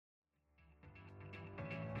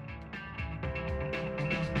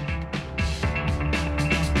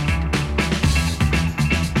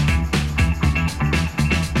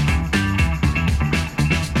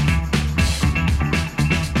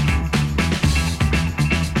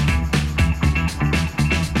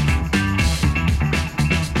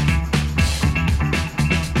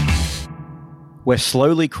We're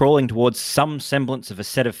slowly crawling towards some semblance of a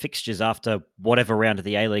set of fixtures after whatever round of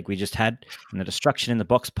the A-League we just had. And the Destruction in the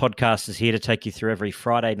Box podcast is here to take you through every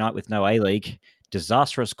Friday night with no A-League,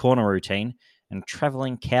 disastrous corner routine, and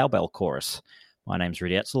travelling cowbell chorus. My name's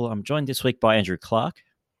Rudy Etzel. I'm joined this week by Andrew Clark.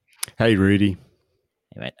 Hey, Rudy.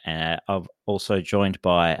 I'm also joined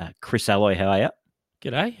by Chris Alloy. How are you?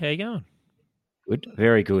 G'day. How you going? Good,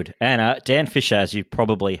 very good. And Dan Fisher, as you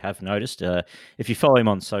probably have noticed, if you follow him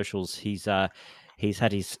on socials, he's had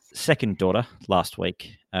his second daughter last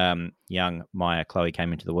week. Young Maya Chloe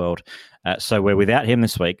came into the world, so we're without him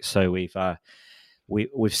this week. So we've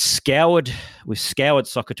scoured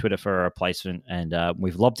soccer Twitter for a replacement, and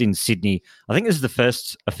we've lobbed in Sydney. I think this is a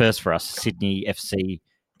first for us. Sydney FC,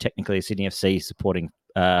 technically a Sydney FC supporting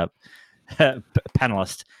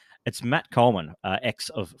panelist. It's Matt Coleman, ex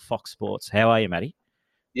of Fox Sports. How are you, Matty?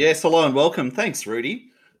 Yes, hello and welcome. Thanks,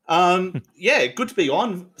 Rudy. Yeah, good to be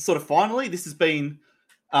on. Sort of finally, this has been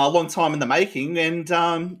a long time in the making, and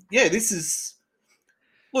this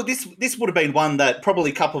would have been one that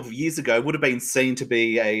probably a couple of years ago would have been seen to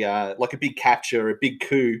be a big capture, a big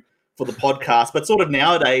coup for the podcast. But sort of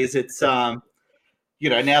nowadays, it's now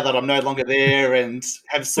that I'm no longer there and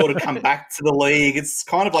have sort of come back to the league, it's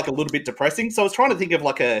kind of like a little bit depressing. So I was trying to think of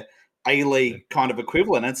like a A-League kind of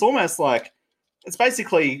equivalent. It's almost like it's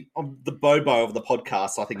basically the Bobo of the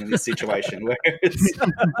podcast, I think, in this situation, where it's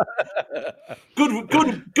good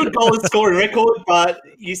goal scoring record, but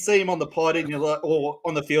you see him on the pod and you're like, or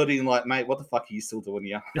on the field and you're like, mate, what the fuck are you still doing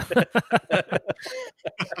here?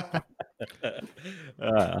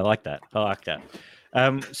 I like that.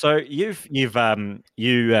 So you've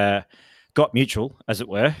got mutual, as it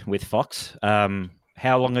were, with Fox.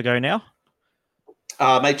 How long ago now?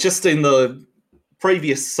 Mate, just in the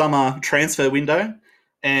previous summer transfer window,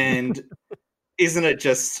 and isn't it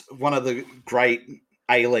just one of the great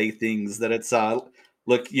A-League things that it's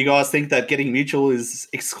look, you guys think that getting mutual is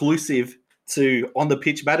exclusive to on the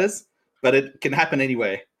pitch matters, but it can happen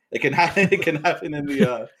anywhere. It can happen in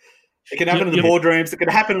the boardrooms. It can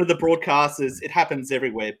happen with the broadcasters. It happens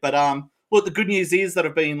everywhere. But look, the good news is that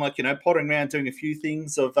I've been pottering around doing a few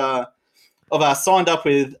things. Of signed up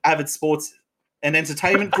with Avid Sports and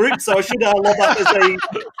Entertainment Group, so I should lob up as a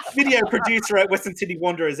video producer at Western Sydney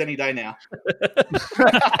Wanderers any day now.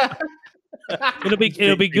 It'll be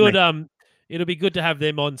good. It'll be good to have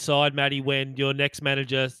them on side, Matty, when your next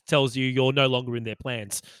manager tells you you're no longer in their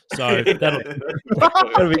plans. So that'll be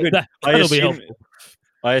good. That'll be helpful.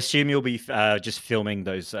 I assume you'll be just filming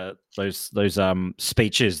those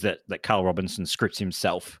speeches that Carl Robinson scripts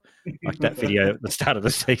himself, like that video at the start of the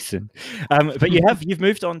season. But you've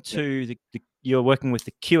moved on to you're working with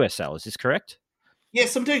the QSL. Is this correct?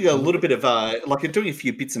 Yes, I'm doing a little bit of I'm doing a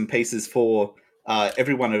few bits and pieces for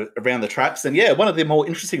everyone around the traps, and one of the more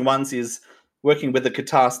interesting ones is working with the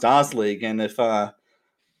Qatar Stars League. And if you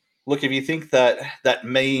think that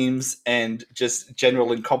memes and just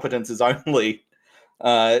general incompetence is only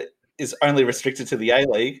restricted to the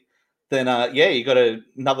A-League, then you got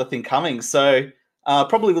another thing coming. So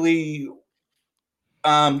probably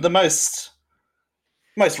the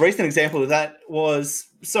most recent example of that was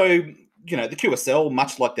the QSL,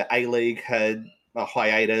 much like the A-League, had a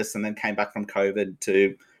hiatus and then came back from COVID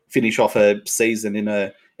to finish off a season in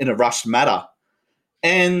a rushed manner,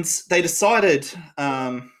 and they decided.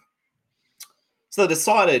 So they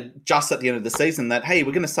decided just at the end of the season that, hey,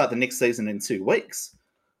 we're going to start the next season in 2 weeks,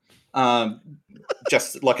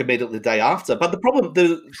 just like immediately the day after. But the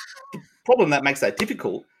problem that makes that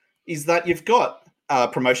difficult is that you've got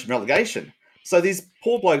promotion relegation. So these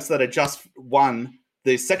poor blokes that had just won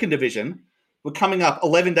the second division were coming up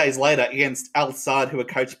 11 days later against Al Sadd, who are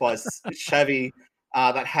coached by Xavi,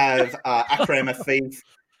 that have Akram Afif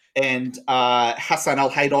and Hassan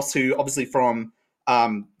Al Haydos, who obviously from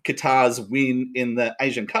Qatar's win in the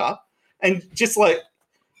Asian Cup. And just so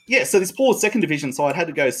this poor second division side had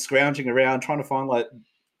to go scrounging around trying to find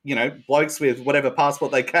blokes with whatever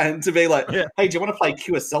passport they can to be like, hey, do you want to play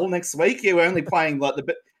QSL next week? Yeah, we're only playing one of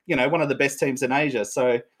the best teams in Asia.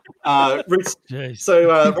 So rightly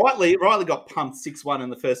got pumped 6-1 in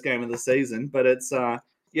the first game of the season, but it's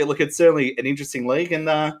it's certainly an interesting league. And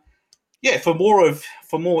for more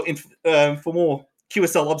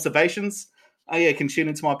QSL observations, can tune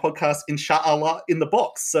into my podcast, Inshallah, in the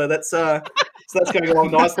box. So that's going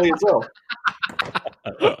along nicely as well.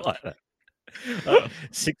 I like that.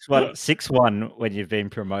 6-1 when you've been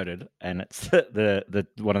promoted, and it's the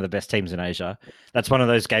one of the best teams in Asia. That's one of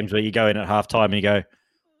those games where you go in at halftime and you go,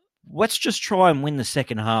 "Let's just try and win the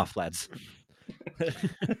second half, lads."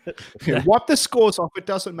 Wipe the scores off. It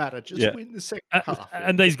doesn't matter. Just win the second half.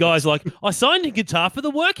 And these guys like, I signed a guitar for the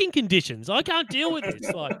working conditions. I can't deal with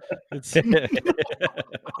this. Like, it's all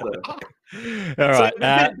right.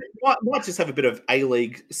 So, might just have a bit of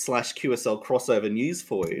A-League / QSL crossover news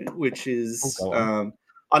for you, which is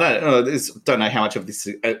I don't know how much of this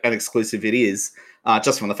an exclusive it is.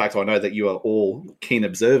 Just from the fact I know that you are all keen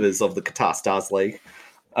observers of the Qatar Stars League,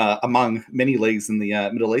 among many leagues in the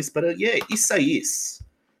Middle East. But Issa Is,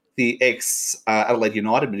 the ex-Adelaide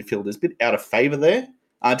United midfielder, is a bit out of favour there.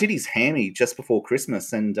 Did his hammy just before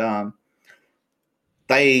Christmas, and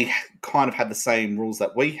they kind of had the same rules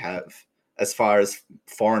that we have as far as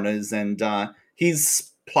foreigners, and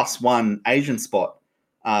his +1 Asian spot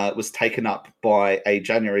was taken up by a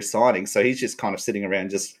January signing. So he's just kind of sitting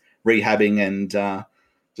around just rehabbing and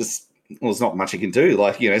there's not much he can do.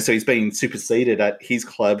 So he's being superseded at his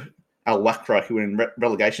club, Al Wakra, who are in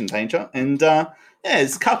relegation danger. And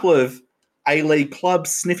there's a couple of A-League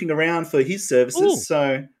clubs sniffing around for his services. Ooh.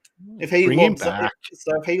 So if he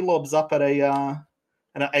lobs up at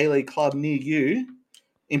an A-League club near you,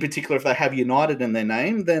 in particular if they have United in their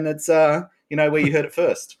name, then it's where you heard it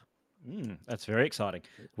first. That's very exciting.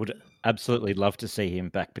 Would absolutely love to see him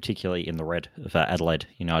back, particularly in the red of Adelaide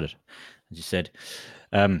United, as you said.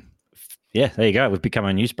 There you go. We've become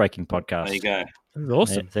a news-breaking podcast. There you go. That's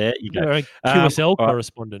awesome. There you go. You're a QSL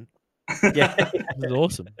correspondent. Yeah. That's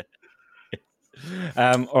awesome.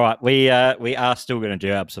 All right. We are still going to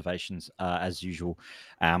do observations as usual.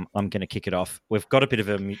 I'm going to kick it off. We've got a bit of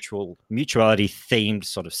a mutuality-themed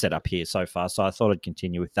sort of setup here so far, so I thought I'd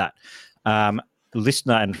continue with that.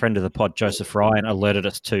 Listener and friend of the pod, Joseph Ryan, alerted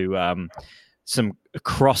us to some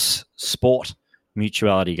cross-sport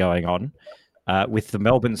mutuality going on with the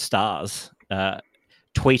Melbourne Stars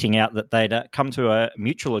tweeting out that they'd come to a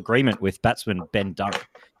mutual agreement with batsman Ben Dunk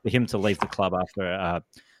for him to leave the club after, I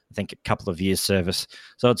think, a couple of years' service.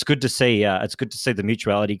 So it's good to see. It's good to see the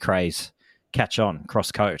mutuality craze catch on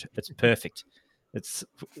cross-code. It's perfect. It's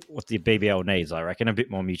what the BBL needs, I reckon. A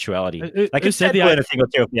bit more mutuality. They can say a thing or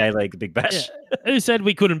two of the A-League, the Big Bash. Yeah. Who said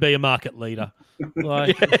we couldn't be a market leader?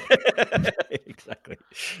 Exactly.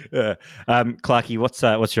 Clarkey,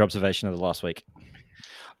 what's your observation of the last week?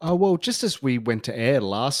 Well, just as we went to air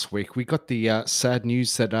last week, we got the sad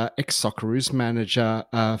news that ex-Socceroos manager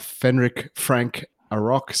Frank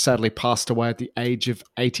Arok sadly passed away at the age of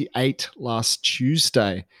 88 last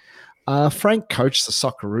Tuesday. Frank coached the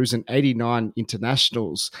Socceroos in 89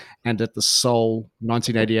 internationals and at the Seoul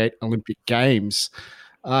 1988 Olympic Games.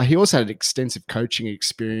 He also had extensive coaching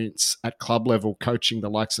experience at club level, coaching the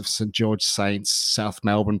likes of St George Saints, South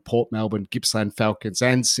Melbourne, Port Melbourne, Gippsland Falcons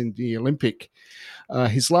and Sydney Olympic.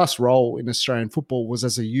 His last role in Australian football was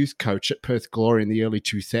as a youth coach at Perth Glory in the early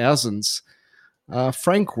 2000s.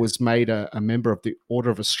 Frank was made a member of the Order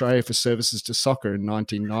of Australia for services to soccer in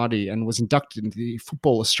 1990 and was inducted into the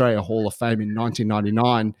Football Australia Hall of Fame in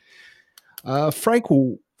 1999. Frank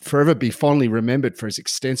will forever be fondly remembered for his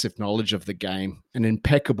extensive knowledge of the game, an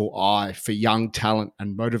impeccable eye for young talent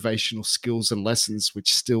and motivational skills and lessons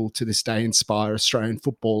which still to this day inspire Australian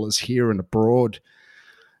footballers here and abroad.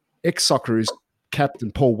 Ex-Socceroos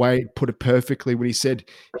captain Paul Wade put it perfectly when he said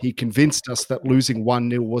he convinced us that losing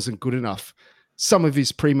 1-0 wasn't good enough. Some of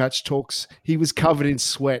his pre-match talks, he was covered in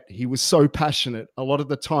sweat. He was so passionate a lot of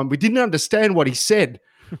the time. We didn't understand what he said,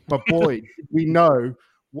 but boy, we know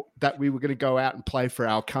that we were going to go out and play for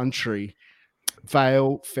our country.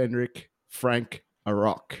 Vale, Fenric, Frank,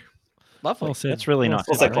 Arok. Lovely. That's really nice.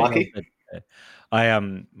 What's that, Clarky?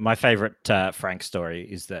 My favourite Frank story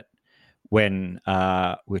is that when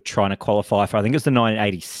we're trying to qualify for, I think it was the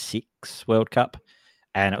 1986 World Cup,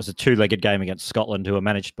 and it was a two-legged game against Scotland, who were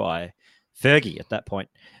managed by Fergie at that point.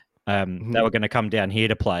 They were going to come down here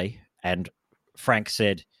to play, and Frank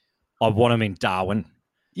said, I want them in Darwin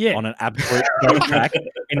on an absolute track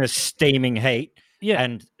in a steaming heat. Yeah.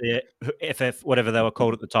 And the FF, whatever they were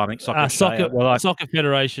called at the time, Soccer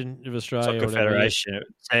Federation of Australia. Soccer Federation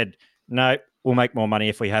said, no, we'll make more money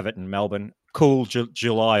if we have it in Melbourne. Cool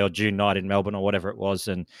July or June night in Melbourne or whatever it was,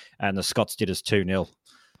 and the Scots did us 2-0.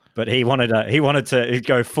 But he wanted to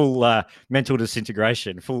go full mental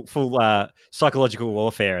disintegration, full psychological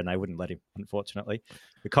warfare, and they wouldn't let him, unfortunately.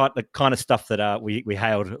 The kind of stuff that we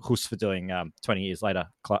hailed Hus for doing 20 years later,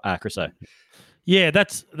 Chriso. Yeah,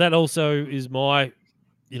 that also is my,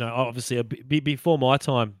 obviously a bit before my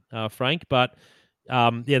time, Frank. But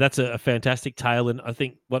that's a fantastic tale, and I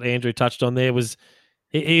think what Andrew touched on there was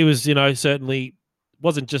he was, certainly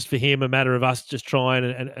wasn't just for him a matter of us just trying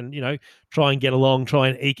and try and get along, try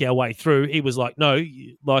and eke our way through. He was like, no,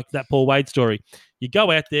 like that Paul Wade story. You go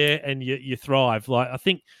out there and you thrive. Like I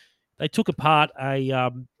think they took apart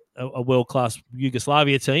a world-class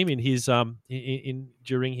Yugoslavia team in his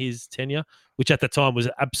during his tenure, which at the time was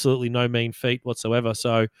absolutely no mean feat whatsoever.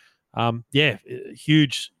 So,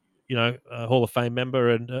 huge, Hall of Fame member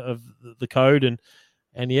and of the code, and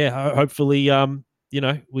hopefully,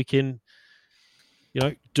 we can,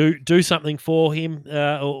 do something for him,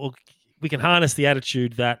 or we can harness the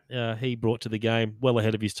attitude that he brought to the game well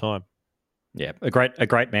ahead of his time. Yeah, a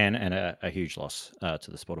great man and a huge loss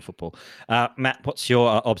to the sport of football. Matt, what's your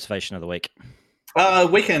observation of the week?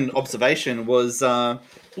 Weekend observation was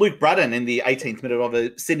Luke Brudden in the 18th minute of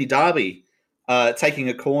a Sydney derby, taking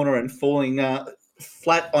a corner and falling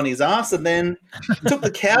flat on his ass, and then took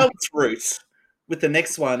the coward's route with the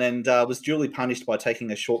next one, and was duly punished by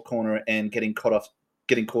taking a short corner and getting caught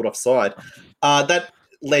offside. That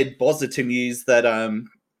led Bozza to muse that,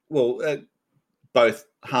 both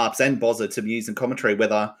Harps and Bozza to muse in commentary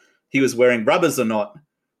whether he was wearing rubbers or not,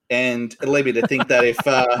 and it led me to think that if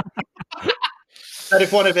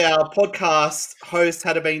one of our podcast hosts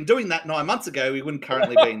had been doing that 9 months ago, we wouldn't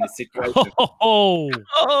currently be in this situation.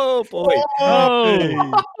 Oh boy!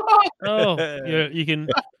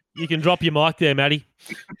 You can drop your mic there, Matty.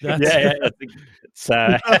 It's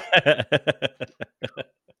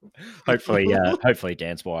hopefully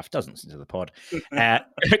Dan's wife doesn't listen to the pod.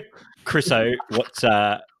 Chriso,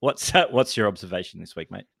 what's your observation this week,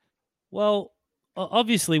 mate? Well,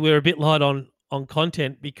 obviously we're a bit light on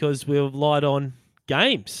content because we've light on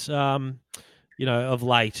games, of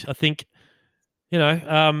late. I think,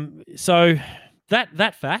 so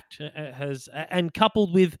that fact has, and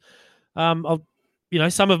coupled with,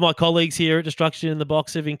 some of my colleagues here at Destruction in the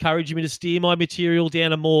Box have encouraged me to steer my material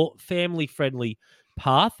down a more family-friendly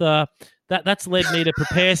path. That's led me to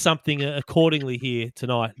prepare something accordingly here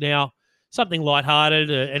tonight. Now, something lighthearted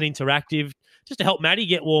and interactive, just to help Matty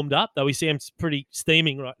get warmed up, though he sounds pretty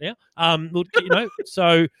steaming right now.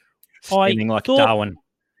 So steaming like Darwin.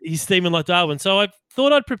 He's steaming like Darwin. So I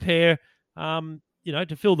thought I'd prepare,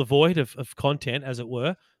 to fill the void of content, as it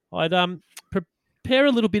were. I'd prepare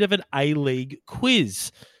a little bit of an A-League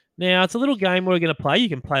quiz. Now, it's a little game we're going to play. You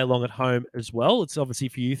can play along at home as well. It's obviously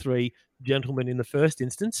for you three gentlemen in the first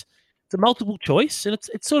instance. It's a multiple choice, and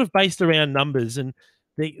it's sort of based around numbers, and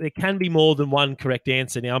there can be more than one correct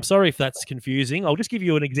answer. Now, I'm sorry if that's confusing. I'll just give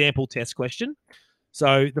you an example test question.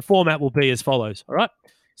 So the format will be as follows, all right?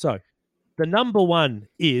 So the number one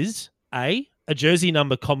is A, a jersey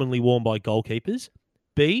number commonly worn by goalkeepers,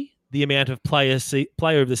 B, the amount of player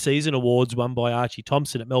of the season awards won by Archie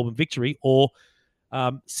Thompson at Melbourne Victory, or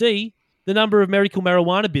C, the number of medical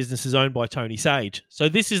marijuana businesses owned by Tony Sage. So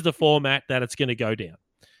this is the format that it's going to go down.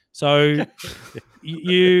 So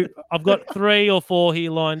I've got 3 or 4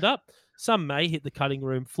 here lined up. Some may hit the cutting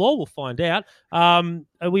room floor. We'll find out. Are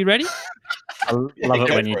we ready? I love it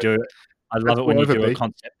when you do it. I love it when you do a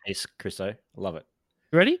concept piece, Chriso. I love it.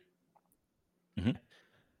 Ready? Mm-hmm.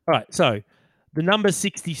 All right. So the number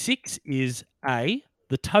 66 is A,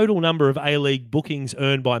 the total number of A-League bookings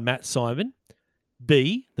earned by Matt Simon,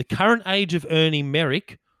 B, the current age of Ernie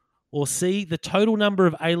Merrick, or C, the total number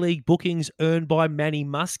of A-League bookings earned by Manny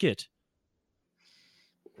Muscat.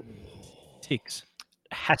 Ticks.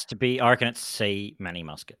 Has to be, I reckon it's C, Manny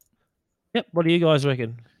Muscat. Yep. What do you guys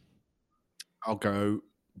reckon? I'll go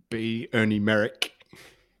B, Ernie Merrick.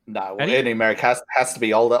 No, well, Ernie Merrick has to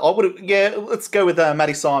be older. Let's go with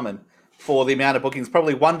Matty Simon for the amount of bookings.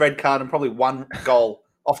 Probably 1 red card and probably 1 goal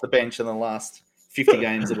off the bench in the last 50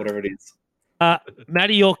 games or whatever it is.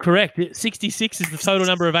 Matty, you're correct. 66 is the total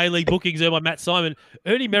number of A-League bookings earned by Matt Simon.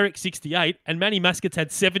 Ernie Merrick, 68, and Manny Muscat's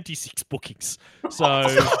had 76 bookings. So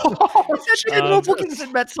he's actually more bookings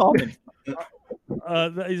than Matt Simon.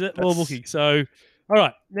 Is it more bookings? So, all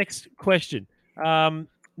right, next question.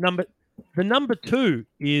 Number 2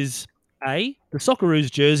 is A, the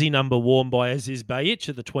Socceroos jersey number worn by Aziz Bayic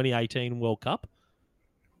at the 2018 World Cup.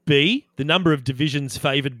 B, the number of divisions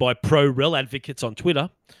favoured by pro-rel advocates on Twitter.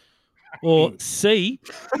 Or C,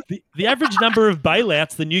 the average number of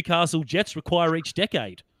bailouts the Newcastle Jets require each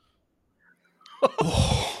decade.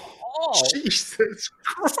 Oh, Jesus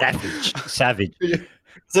Christ. Savage. Is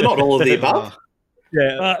it not all of the above?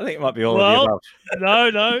 Yeah, I think it might be all of the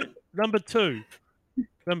above. No. Number 2.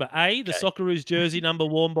 Remember, A, the Socceroos jersey number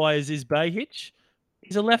worn by Aziz Bayic.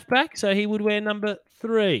 He's a left back, so he would wear number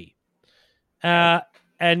 3.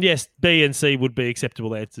 And yes, B and C would be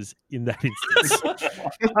acceptable answers in that instance.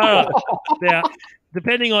 All right. Now,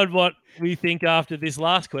 depending on what we think after this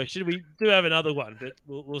last question, we do have another one, but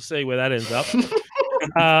we'll see where that ends up.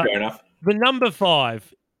 Fair enough. The number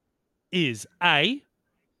 5 is A,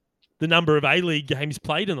 the number of A-League games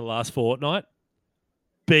played in the last fortnight,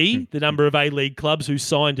 B, the number of A-League clubs who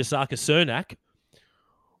signed Asaka Cernak,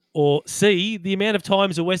 or C, the amount of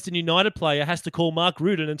times a Western United player has to call Mark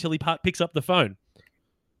Rudin until he picks up the phone.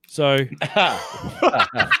 So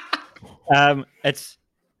it's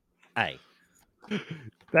A.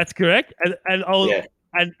 that's correct, and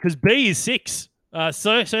because B is 6.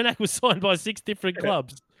 So Cernak was signed by 6 different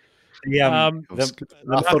clubs. The I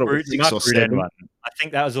thought it was 6 or 7. One, I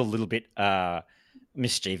think that was a little bit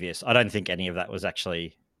mischievous. I don't think any of that was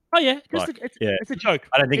actually. Oh yeah, it's a joke.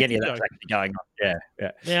 I don't think any of that was actually going on.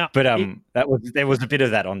 Yeah. Yeah, but there was a bit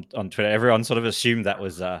of that on Twitter. Everyone sort of assumed that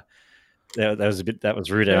was there was a bit that was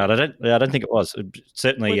rude out. I don't think it was.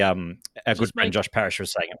 Certainly, our good friend Josh Parrish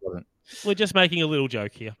was saying it wasn't. We're just making a little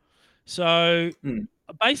joke here. So,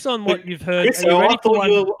 based on what you've heard, Chris, I thought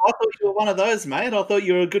you were one of those, mate. I thought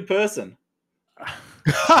you were a good person.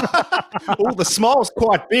 Oh, the smile's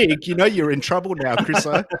quite big. You know you're in trouble now, Chris.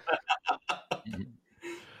 Are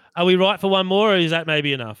we right for one more, or is that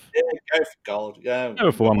maybe enough? Yeah, go for gold.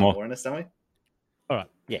 Go for one more. Don't we? All right.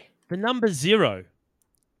 Yeah. The number 0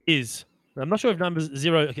 is. I'm not sure if number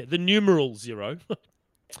 0. Okay, the numeral 0.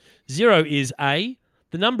 0 is A,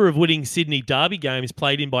 the number of winning Sydney Derby games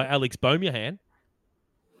played in by Alex Beaumohan.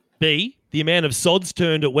 B, the amount of sods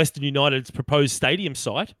turned at Western United's proposed stadium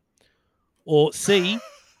site. Or C,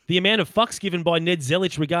 the amount of fucks given by Ned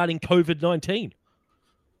Zelich regarding COVID-19.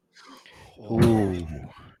 Ooh.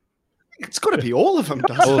 It's got to be all of them,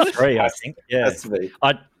 doesn't All it? 3, I think. Yeah. That's me.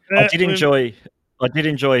 I did enjoy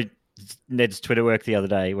Ned's Twitter work the other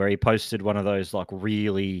day, where he posted one of those like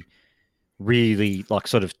really, really like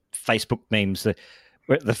sort of Facebook memes, the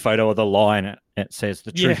photo of the lion. It says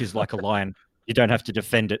the truth is like a lion. You don't have to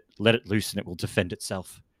defend it. Let it loose and it will defend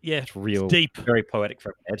itself. Yeah, it's real, it's deep, very poetic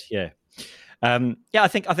from Ned. Yeah. I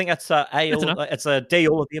think that's A. It's a D.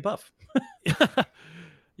 All of the above.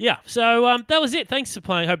 Yeah, so that was it. Thanks for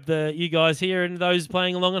playing. Hope you guys here and those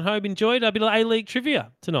playing along at home enjoyed a bit of A-League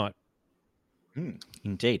trivia tonight.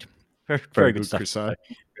 Indeed. Very good stuff. Chris.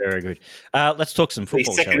 Very good. Let's talk some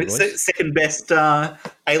football, shall we, boys? Second best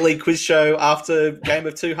A-League quiz show after Game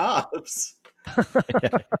of Two Halves.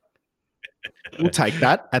 We'll take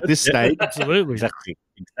that at this stage. Absolutely.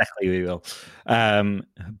 Exactly, we will.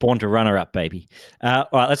 Born to runner up, baby. All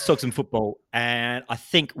right, let's talk some football. And I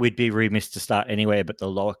think we'd be remiss to start anywhere but the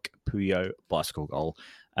Loic Puyo bicycle goal.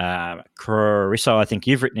 Carisso, I think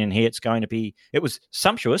you've written in here, it was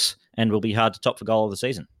sumptuous and will be hard to top for goal of the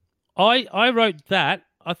season. I wrote that.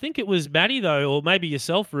 I think it was Maddie, though, or maybe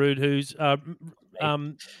yourself, Rude, who's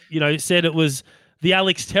said it was the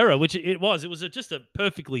Alex Terror, which it was. It was just a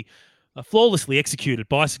perfectly flawlessly executed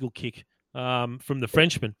bicycle kick from the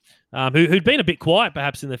Frenchman, who'd been a bit quiet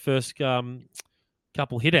perhaps in the first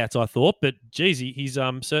couple hit-outs, I thought. But, geez, he's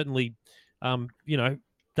certainly,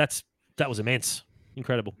 that was immense.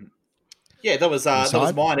 Incredible. Yeah, that was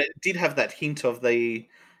mine. It did have that hint of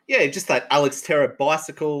just that Alex Terra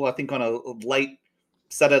bicycle. I think on a late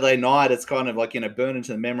Saturday night, it's kind of like, burned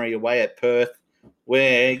into the memory away at Perth,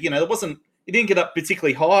 where, it didn't get up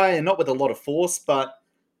particularly high and not with a lot of force, but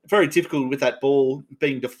very difficult with that ball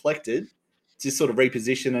being deflected to sort of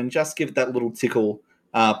reposition and just give it that little tickle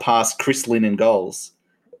past Chris Lynn and goals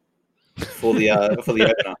for the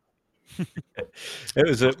opener.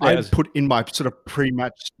 I put in my sort of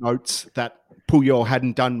pre-match notes that Puyo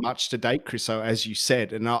hadn't done much to date, Chris, so as you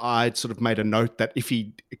said, and I'd sort of made a note that if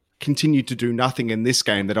he continued to do nothing in this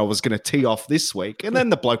game, that I was going to tee off this week, and then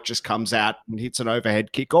the bloke just comes out and hits an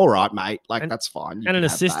overhead kick. All right, mate, that's fine. And an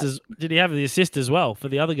assist did he have the assist as well for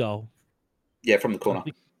the other goal? Yeah, from the corner.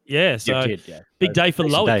 Yeah, so big day for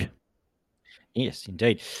Loic. Yes,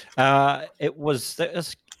 indeed. It was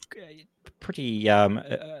pretty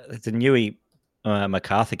the Newey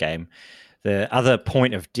MacArthur game. The other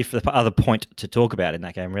point to talk about in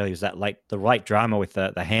that game really was the late drama with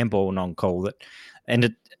the handball non-call that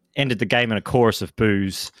ended the game in a chorus of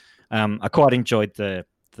boos. I quite enjoyed the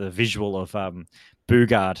visual of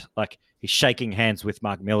Bugard, like he's shaking hands with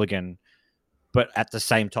Mark Milligan, but at the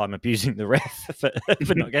same time abusing the ref for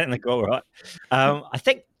not getting the goal right. I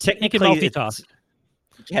think technically multitask.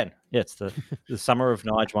 It's the summer of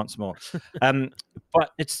Nige once more.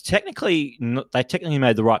 But it's technically they technically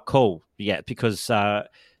made the right call, because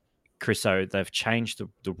Chriso, they've changed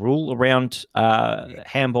the rule around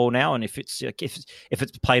handball now, and if it's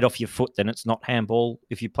played off your foot, then it's not handball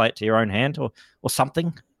if you play it to your own hand or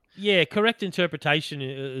something. Yeah, correct interpretation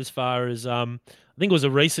as far as I think it was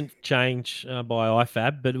a recent change by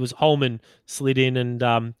IFAB, but it was Holman slid in and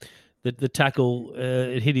the tackle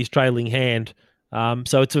it hit his trailing hand.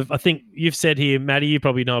 So I think you've said here, Matty, you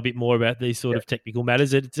probably know a bit more about these sort of technical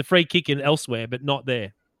matters. It's a free kick in elsewhere, but not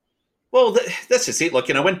there. Well, that's just it. Like,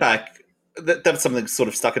 I went back. That was something that sort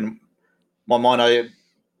of stuck in my mind. I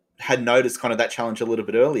had noticed kind of that challenge a little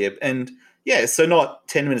bit earlier. And yeah, so not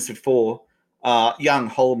 10 minutes before, young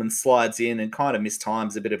Holman slides in and kind of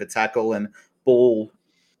mistimes a bit of a tackle, and ball,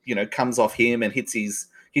 comes off him and hits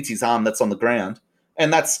his arm that's on the ground.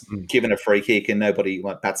 And that's given a free kick and nobody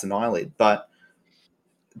bats an eyelid. But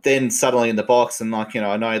then suddenly in the box, and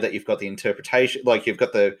I know that you've got the interpretation, you've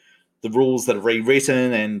got the rules that are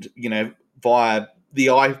rewritten, and via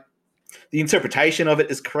the interpretation of it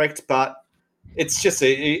is correct, but it's just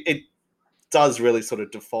it does really sort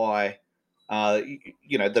of defy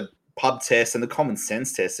the pub test and the common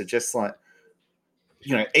sense test. Are just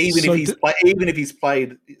even if he's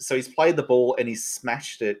played the ball and he's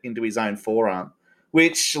smashed it into his own forearm,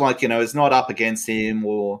 which is not up against him,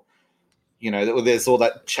 or there's all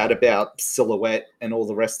that chat about silhouette and all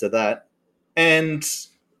the rest of that. And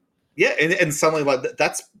yeah, and suddenly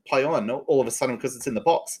that's play on all of a sudden because it's in the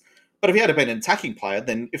box. But if he had been an attacking player,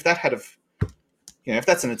 then if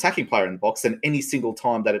that's an attacking player in the box, then any single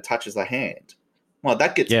time that it touches a hand,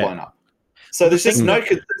 that gets blown up. So there's just no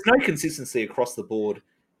consistency across the board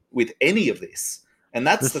with any of this. And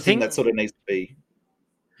that's the thing that sort of needs to be.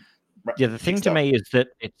 Yeah, the thing to me is that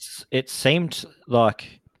it seemed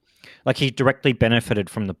like he directly benefited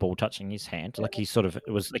from the ball touching his hand. Like he sort of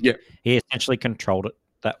he essentially controlled it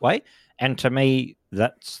that way. And to me,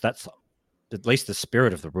 that's at least the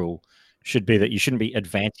spirit of the rule should be that you shouldn't be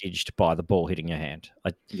advantaged by the ball hitting your hand.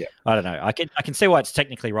 I don't know. I can see why it's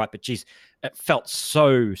technically right, but geez, it felt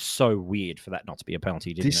so weird for that not to be a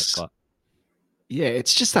penalty, didn't it? Yeah,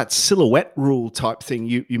 it's just that silhouette rule type thing.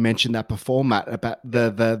 You mentioned that before, Matt, about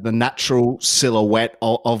the natural silhouette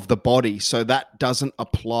of the body. So that doesn't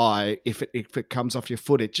apply if it comes off your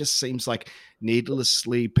foot. It just seems like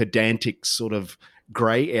needlessly pedantic sort of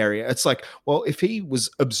gray area. It's like, well, if he was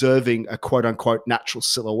observing a quote unquote natural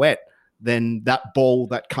silhouette, then that ball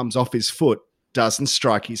that comes off his foot doesn't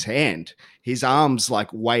strike his hand. His arm's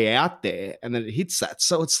way out there, and then it hits that.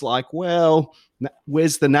 So it's well,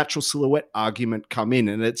 where's the natural silhouette argument come in?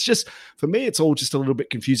 And it's just, for me, it's all just a little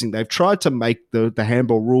bit confusing. They've tried to make the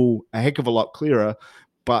handball rule a heck of a lot clearer,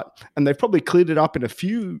 and they've probably cleared it up in a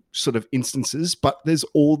few sort of instances, but there's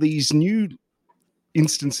all these new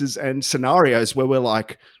instances and scenarios where we're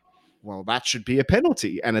like, well, that should be a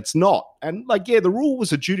penalty, and it's not. And the rule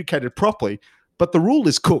was adjudicated properly, but the rule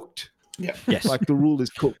is cooked. Yeah. Yes. The rule is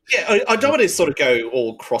cooked. Yeah, I don't want to sort of go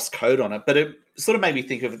all cross code on it, but it sort of made me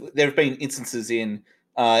think of, there have been instances in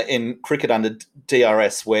cricket under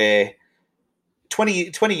DRS where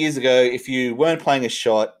 20 years ago, if you weren't playing a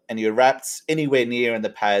shot and you were wrapped anywhere near in the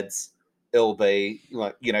pads, it'll be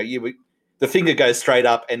the finger goes straight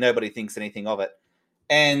up and nobody thinks anything of it.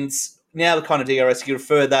 And now the kind of DRS, you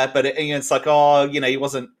refer that, but it's like, he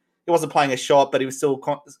wasn't playing a shot, but he was still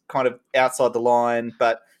kind of outside the line.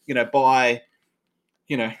 But it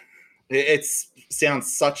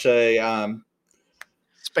sounds such a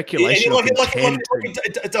speculation.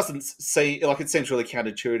 It doesn't seem it seems really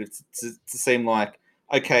counterintuitive to seem like,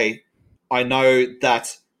 okay, I know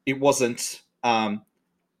that it wasn't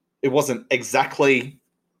exactly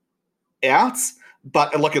out,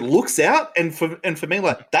 but it looks out, and for me,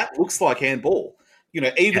 that looks like handball.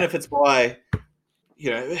 Even if it's by,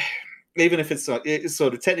 even if it's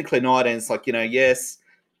sort of technically not, and it's yes,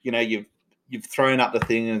 you've thrown up the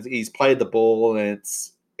thing and he's played the ball and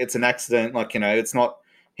it's an accident, it's not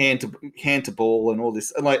hand to ball and all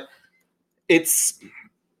this, and it's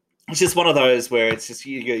just one of those where it's just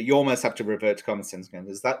you almost have to revert to common sense. Going,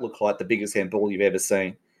 does that look like the biggest handball you've ever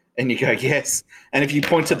seen? And you go, yes. And if you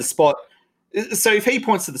point to the spot, so if he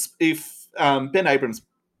points to if Ben Abrams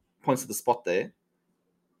points to the spot there,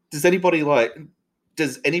 does anybody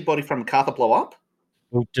from MacArthur blow up?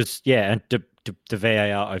 Well, and do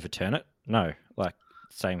VAR overturn it? No,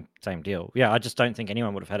 same deal. Yeah, I just don't think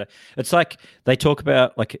anyone would have had it. It's like they talk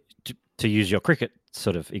about, to use your cricket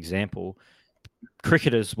sort of example,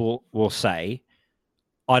 cricketers will say,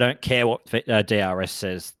 I don't care what DRS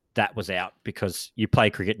says, that was out, because you play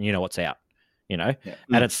cricket and you know what's out. And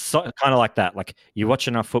it's kind of like that. You watch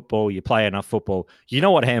enough football, you play enough football, you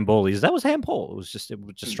know what handball is. That was handball. It was just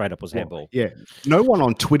straight up was handball. Yeah. No one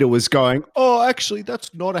on Twitter was going, oh, actually,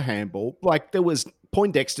 that's not a handball. There was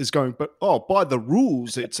Poindexter's going, but by the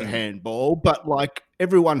rules, it's a handball. But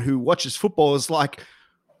everyone who watches football is like,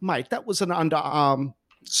 mate, that was an underarm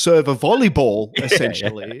server volleyball,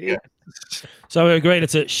 essentially. Yeah. So we agreed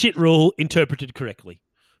it's a shit rule interpreted correctly.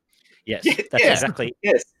 Yes, that's exactly.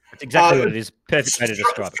 Yes. That's exactly what it is. Perfect way to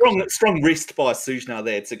describe it. Strong wrist by Sujna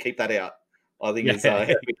there to keep that out. I think is how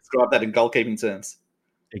we describe that in goalkeeping terms.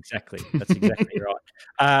 Exactly. That's exactly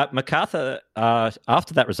right. MacArthur,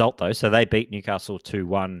 after that result, though, so they beat Newcastle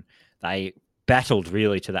 2-1. They battled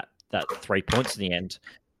really to that 3 points in the end.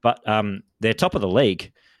 But they're top of the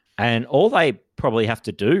league. And all they probably have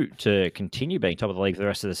to do to continue being top of the league for the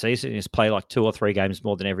rest of the season is play like 2 or 3 games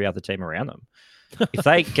more than every other team around them. If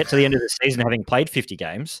they get to the end of the season having played 50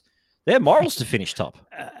 games, they're morals to finish top.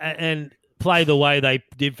 And play the way they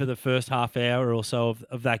did for the first half hour or so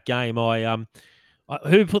of that game.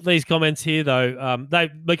 Who put these comments here, though?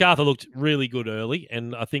 MacArthur looked really good early,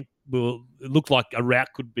 and I think it looked like a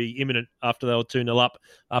rout could be imminent after they were 2-0 up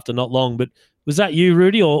after not long. But was that you,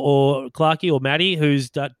 Rudy, or Clarkey, or Matty, who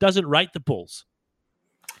doesn't rate the Bulls?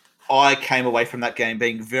 I came away from that game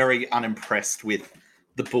being very unimpressed with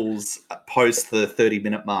the Bulls post the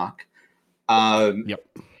 30-minute mark.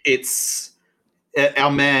 It's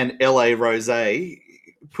our man, L.A. Rose,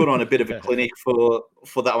 put on a bit of a clinic for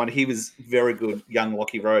that one. He was very good, young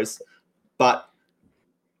Lockie Rose. But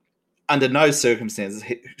under no circumstances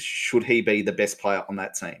should he be the best player on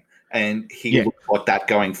that team. And he looked like that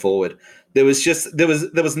going forward. There was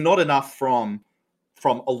not enough from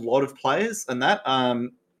a lot of players, and that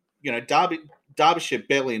Derbyshire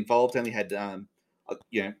barely involved, only had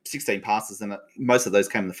 16 passes, and most of those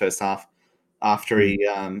came in the first half after he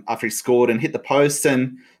scored and hit the post,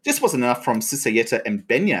 and just wasn't enough from Sisayeta and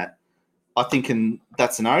Benyat. I think in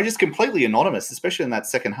that scenario, just completely anonymous, especially in that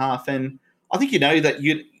second half. And I think that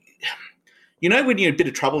when you're in a bit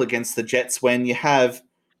of trouble against the Jets, when you have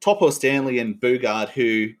Topo Stanley and Bugard,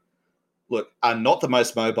 who are not the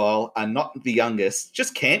most mobile, are not the youngest,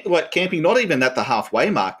 just camping, not even at the halfway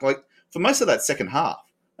mark. Like for most of that second half,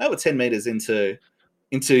 they were 10 meters into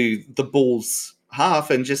the Bulls'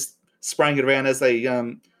 half and just spraying it around as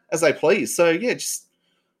they please. So yeah, just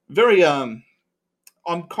very.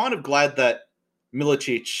 I'm kind of glad that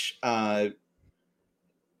Milicic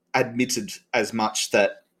admitted as much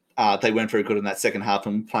that they weren't very good in that second half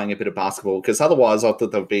and playing a bit of basketball, because otherwise I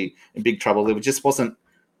thought they would be in big trouble. There just wasn't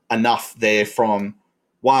enough there from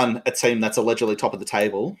a team that's allegedly top of the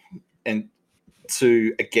table, and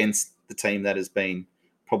two, against the team that has been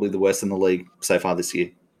probably the worst in the league so far this year.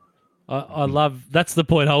 I love that's the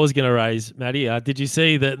point I was going to raise, Matty. Did you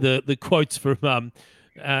see the quotes from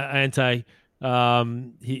Ante?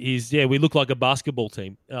 We look like a basketball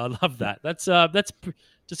team. I love that. That's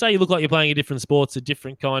to say you look like you're playing a different sport's a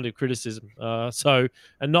different kind of criticism. And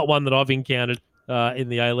not one that I've encountered in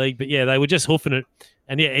the A-League. But yeah, they were just hoofing it,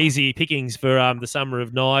 and easy pickings for the summer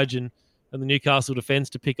of Nige and the Newcastle defence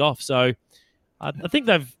to pick off. So I think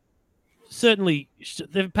they've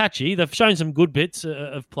patchy. They've shown some good bits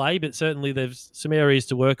of play, but certainly there's some areas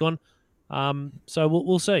to work on. So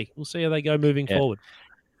we'll see. We'll see how they go moving forward.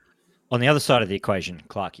 On the other side of the equation,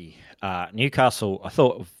 Clarkey, Newcastle, I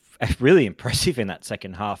thought really impressive in that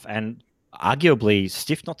second half, and arguably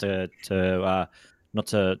stiff not to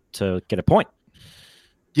get a point.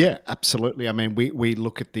 Yeah, absolutely. I mean, we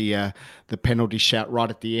look at the penalty shout right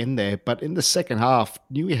at the end there, but in the second half,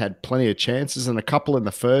 Newey had plenty of chances, and a couple in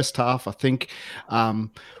the first half. I think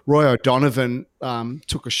Roy O'Donovan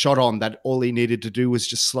took a shot on that. All he needed to do was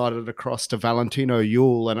just slide it across to Valentino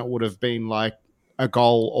Yule, and it would have been like a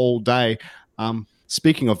goal all day.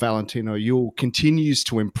 Speaking of Valentino Yule, continues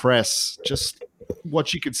to impress. Just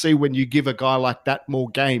what you could see when you give a guy like that more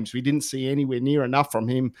games. We didn't see anywhere near enough from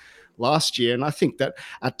him last year, and I think that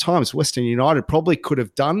at times Western United probably could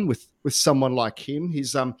have done with someone like him.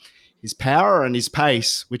 His power and his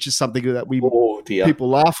pace, which is something that people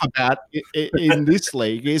laugh about in this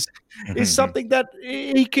league, is something that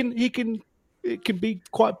it can be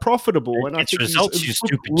quite profitable. And I think results, you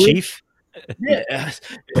stupid chief. Yeah,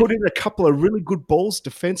 put in a couple of really good balls,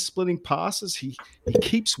 defense splitting passes. He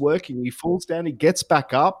keeps working. He falls down. He gets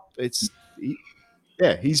back up. He's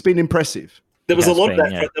been impressive. There was a lot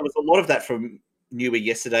of that from Newey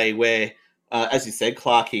yesterday, where, as you said,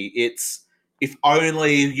 Clarkey, it's if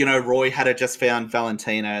only Roy had just found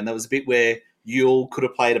Valentino, and there was a bit where Yule could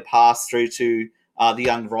have played a pass through to the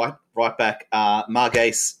young right back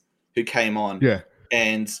Margase, who came on,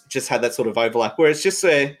 and just had that sort of overlap. Where it's just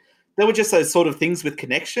there were just those sort of things with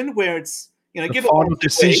connection, where it's give final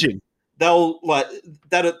decision, they'll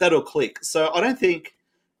that'll click. So I don't think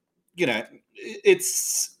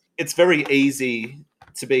it's very easy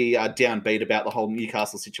to be downbeat about the whole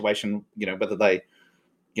Newcastle situation, whether they,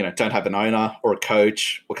 don't have an owner or a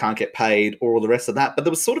coach or can't get paid or all the rest of that. But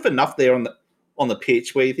there was sort of enough there on the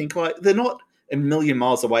pitch where you think, like, they're not a million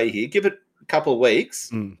miles away here. Give it a couple of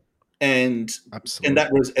weeks, and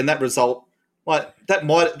that result, like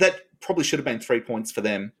that probably should have been 3 points for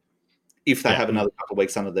them if they have another couple of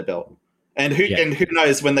weeks under their belt. And who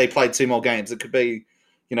knows, when they play 2 more games, it could be,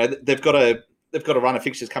 they've got a run of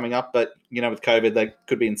fixtures coming up, but with COVID, they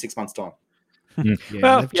could be in 6 months' time.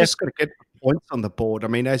 Yeah, they've just got to get points on the board. I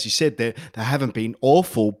mean, as you said, they haven't been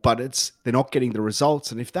awful, but they're not getting the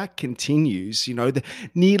results. And if that continues, they're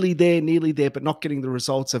nearly there, but not getting the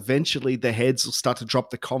results. Eventually, their heads will start to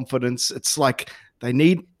drop the confidence. It's like they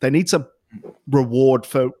need some reward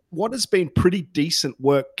for what has been pretty decent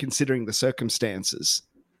work considering the circumstances.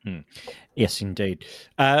 Yes, indeed.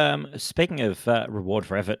 Speaking of reward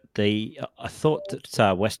for effort, I thought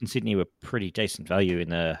that Western Sydney were pretty decent value in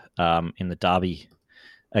the derby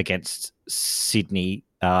against Sydney.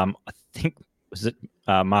 I think was it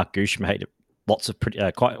Mark Gooch made lots of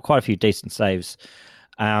quite a few decent saves,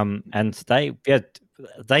 and they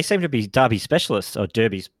seem to be derby specialists or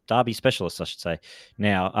derby specialists, I should say.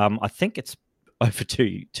 Now, I think it's over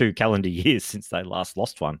two calendar years since they last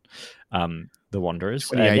lost one. The Wanderers,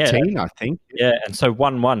 2018, I think. Yeah, and so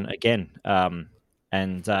 1-1 again,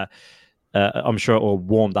 and I'm sure it will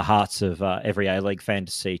warm the hearts of every A-League fan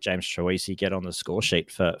to see James Troisi get on the score sheet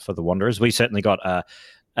for the Wanderers. We certainly got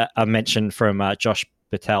a mention from Josh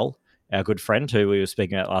Patel, our good friend who we were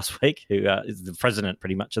speaking about last week, who is the president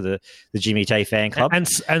pretty much of the Jimmy Tay fan club and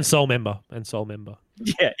sole member.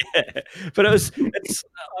 Yeah, but I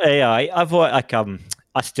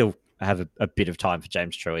still have a bit of time for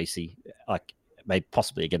James Troisi, maybe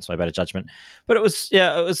possibly against my better judgment, but it was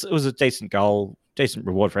a decent goal, decent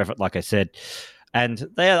reward for effort, like I said. And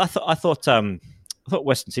I thought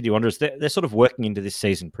Western Sydney Wanderers, they're sort of working into this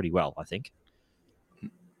season pretty well, I think.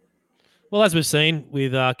 Well, as we've seen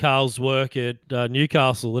with Carl's work at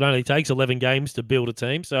Newcastle, it only takes 11 games to build a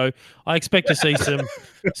team. So I expect to see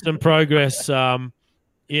some progress in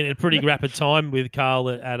a pretty rapid time with Carl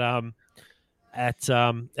at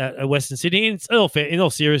Western Sydney. In all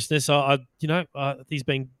seriousness, they've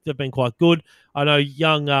been quite good. I know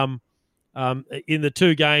young in the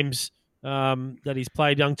two games that he's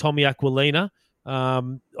played, young Tommy Aquilina,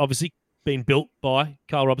 obviously been built by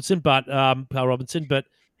Carl Robinson, but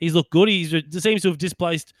he's looked good. He seems to have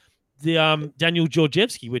displaced the Daniel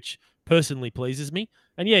Georgievski, which personally pleases me.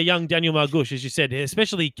 And young Daniel Margush, as you said,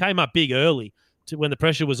 especially came up big early when the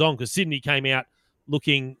pressure was on, because Sydney came out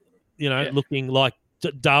looking like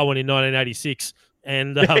Darwin in 1986,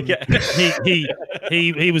 and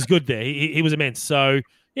he was good there. He was immense. So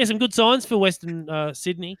some good signs for Western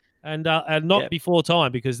Sydney, and not before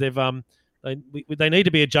time, because they need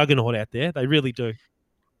to be a juggernaut out there. They really do.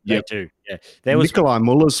 They do. Yeah, Nikolai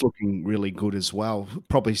Muller's looking really good as well.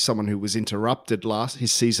 Probably someone who was interrupted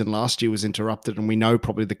his season last year was interrupted, and we know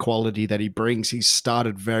probably the quality that he brings. He's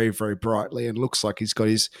started very, very brightly and looks like he's got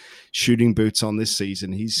his shooting boots on this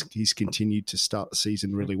season. He's continued to start the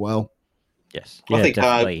season really well. Yes, I think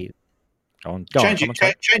definitely.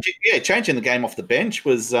 Changing the game off the bench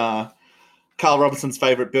was Carl Robinson's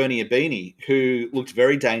favourite, Bernie Abini, who looked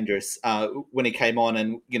very dangerous when he came on,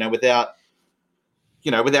 and without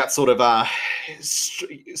sort of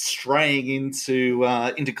straying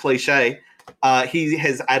into cliche, he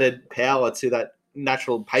has added power to that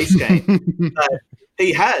natural pace game.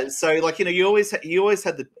 He has. So, you always had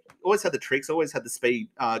the tricks, always had the speed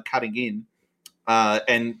cutting in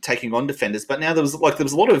and taking on defenders. But now there was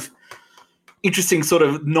a lot of interesting sort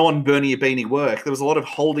of non-Bernie Abini work. There was a lot of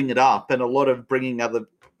holding it up and a lot of bringing other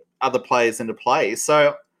players into play.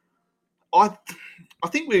 So, I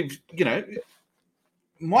think we've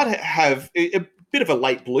might have a bit of a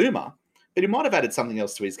late bloomer, but he might have added something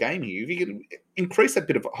else to his game here. If you can increase that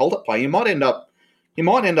bit of hold-up play, you might end up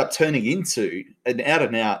turning into an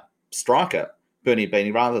out-and-out striker, Bernie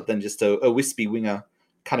Beanie, rather than just a wispy winger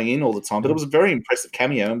cutting in all the time. But it was a very impressive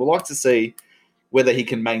cameo, and we'd like to see whether he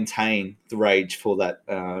can maintain the rage for that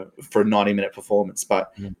for a 90-minute performance.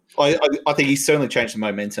 But I think he certainly changed the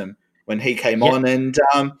momentum when he came on, and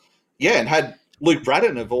had Luke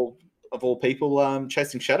Braddon of all people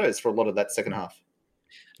chasing shadows for a lot of that second half.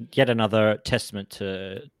 Yet another testament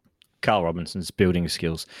to Carl Robinson's building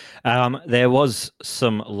skills. There was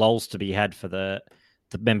some lulls to be had for the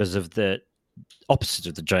members of the opposite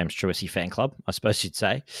of the James Troisi fan club, I suppose you'd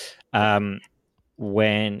say,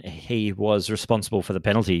 when he was responsible for the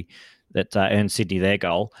penalty that earned Sydney their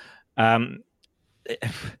goal.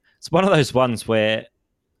 It's one of those ones where,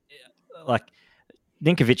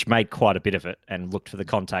 Ninkovic made quite a bit of it and looked for the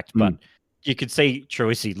contact, but you could see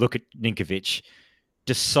Troisi look at Ninkovic,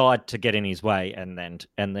 decide to get in his way, and then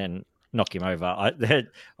knock him over. I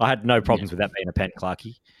had no problems with that being a pen,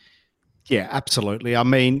 Clarkey. Yeah, absolutely. I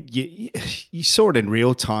mean, you saw it in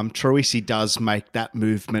real time. Troisi does make that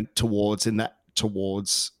movement towards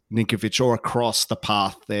Ninkovic or across the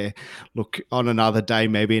path there. Look, on another day,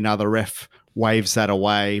 maybe another ref waves that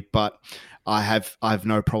away. But I have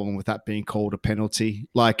no problem with that being called a penalty.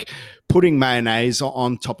 Like putting mayonnaise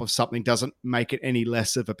on top of something doesn't make it any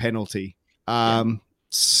less of a penalty.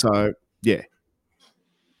 So yeah.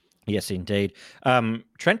 Yes, indeed.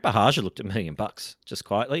 Trent Bahaja looked $1 million just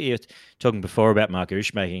quietly. You were talking before about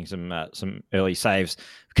Margouche making some early saves.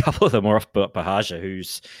 A couple of them were off Bahaja,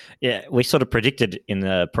 who's we sort of predicted in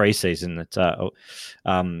the preseason that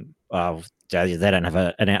they don't have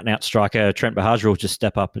an out-and-out striker. Trent Bahaja will just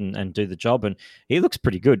step up and do the job, and he looks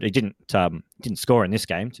pretty good. He didn't score in this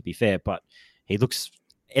game, to be fair, but he looks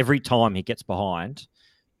every time he gets behind.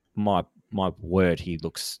 My word, he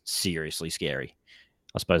looks seriously scary.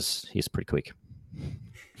 I suppose he's pretty quick.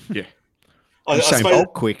 Yeah. I suppose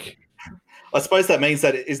quick. I suppose that means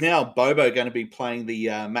that is now Bobo going to be playing the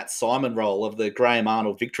Matt Simon role of the Graham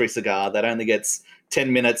Arnold victory cigar that only gets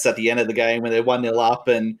 10 minutes at the end of the game when they're 1-0 up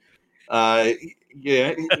and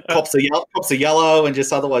cops are yellow and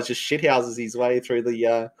just otherwise just shithouses his way through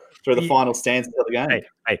the final stances of the game.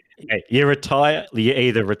 Hey, you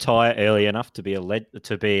either retire early enough to be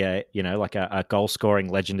a goal scoring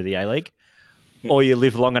legend of the A-League, or you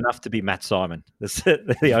live long enough to be Matt Simon. That's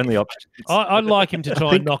the only option. I'd like him to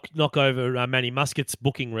try and knock over Manny Muscat's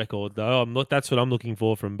booking record, though. That's what I'm looking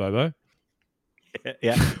for from Bobo.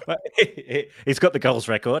 Yeah. He's got the goals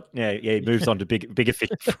record. Yeah, he moves on to bigger fish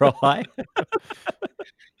to fry.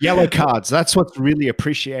 Yellow cards. That's what's really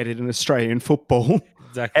appreciated in Australian football.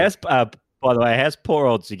 Exactly. By the way, how's poor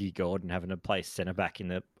old Ziggy Gordon having to play centre back in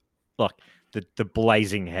the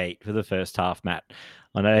blazing heat for the first half, Matt?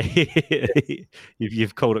 I know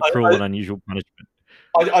you've called it cruel and unusual punishment.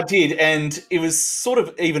 I did, and it was sort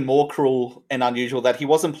of even more cruel and unusual that he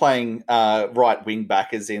wasn't playing right wing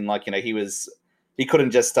back, as in he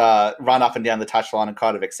couldn't just run up and down the touchline and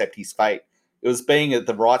kind of accept his fate. It was being at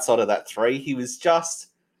the right side of that three. He was just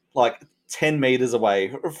 10 meters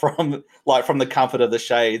away from the comfort of the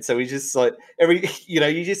shade. So he just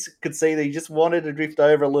you just could see that he just wanted to drift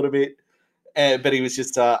over a little bit, but he was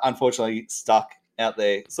just unfortunately stuck out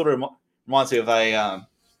there. Sort of reminds me of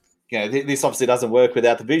this obviously doesn't work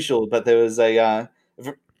without the visual, but there was a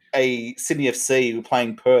Sydney FC who were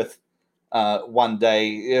playing Perth one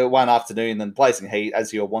afternoon and blazing heat,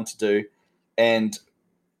 as you'll want to do. And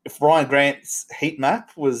if Ryan Grant's heat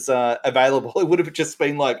map was available, it would have just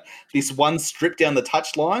been this one strip down the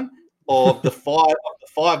touchline of the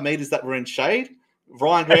 5 meters that were in shade.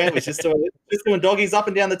 Ryan Grant was just doing doggies up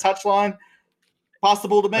and down the touchline. Pass the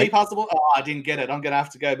ball to me, pass the ball. Oh, I didn't get it. I'm going to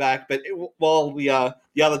have to go back. But while the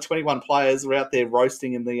other 21 players were out there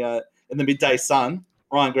roasting in the midday sun,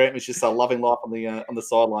 Ryan Grant was just loving life on the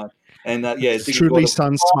sideline. And it's truly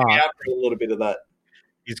sun smart. A little bit of that.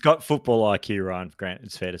 He's got football IQ, Ryan Grant.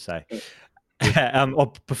 It's fair to say.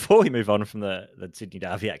 Before we move on from the Sydney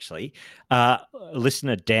Derby, actually,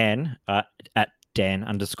 listener Dan at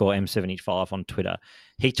Dan_M75 on Twitter,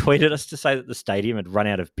 he tweeted us to say that the stadium had run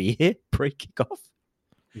out of beer pre-kickoff.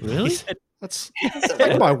 Really? Said, that's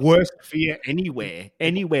my worst fear anywhere.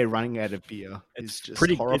 Anywhere running out of beer is just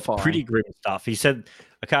horrifying. It's pretty grim stuff. He said,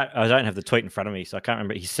 I don't have the tweet in front of me, so I can't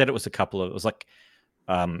remember. He said it was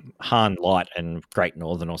Han Light and Great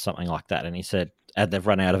Northern or something like that. And he said, they've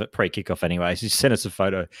run out of it pre-kickoff anyways. He sent us a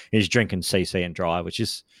photo. He's drinking CC and dry, which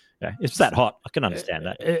is, it's that hot. I can understand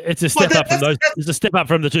that. It's a step up from those. It's a step up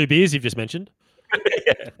from the 2 beers you've just mentioned.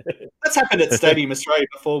 That's happened at Stadium Australia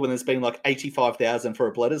before when there's been 85,000 for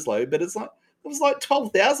a Bledisloe, but it was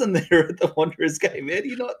 12,000 there at the Wanderers game. How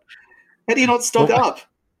do you not stock up?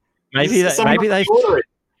 Maybe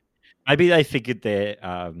they figured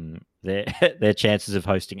their chances of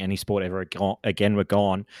hosting any sport ever again were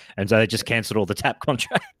gone, and so they just cancelled all the tap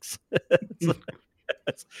contracts.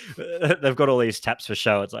 They've got all these taps for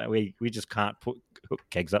show. It's we just can't hook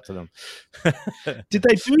kegs up to them. Did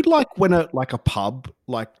they do when a pub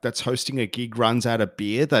that's hosting a gig runs out of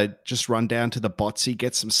beer, they just run down to the Botsy,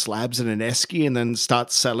 get some slabs and an esky, and then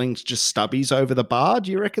start selling just stubbies over the bar? Do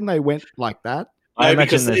you reckon they went like that? No,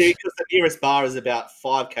 because the nearest bar is about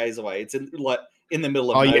 5 k's away. It's in the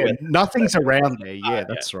middle of nowhere. Yeah, nothing's around there. Yeah,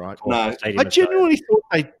 that's right. No, I genuinely thought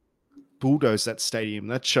they bulldozed that stadium.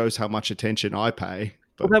 That shows how much attention I pay.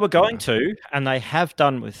 Well, they were going to, and they have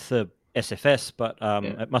done with the SFS, but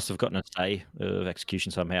it must have gotten a stay of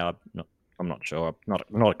execution somehow. I'm not sure. I'm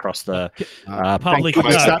not across the public.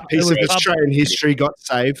 That piece of Australian history got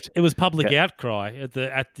saved. It was public outcry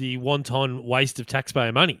at the wanton waste of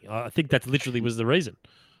taxpayer money. I think that literally was the reason.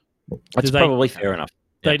 That's probably fair enough.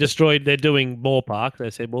 They destroyed. They're doing Moore Park.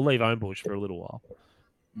 They said we'll leave Homebush for a little while.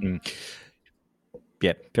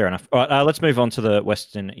 Yeah, fair enough. All right, let's move on to the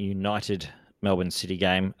Western United Melbourne City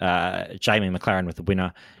game. Jamie McLaren with the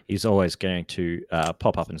winner is always going to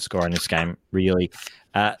pop up and score in this game, really.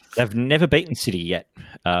 They've never beaten City yet,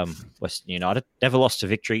 Western United. Never lost a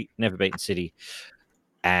victory, never beaten City.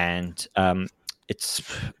 And honestly,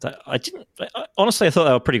 I thought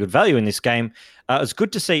they were pretty good value in this game. It was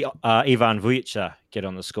good to see Ivan Vujic get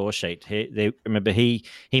on the score sheet. He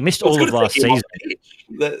missed all of last season.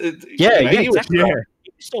 Exactly. Yeah. He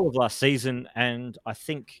missed all of last season, and I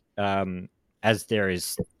think as there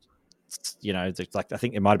is, I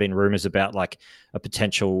think there might have been rumors about like a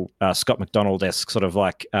potential Scott McDonald-esque sort of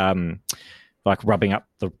like rubbing up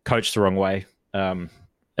the coach the wrong way.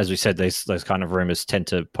 As we said, those kind of rumors tend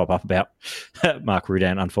to pop up about Mark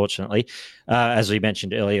Rudan, unfortunately, as we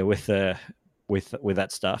mentioned earlier with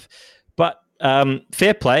that stuff. But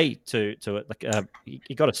fair play to it. Like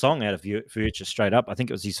he got a song out of Vujic straight up. I think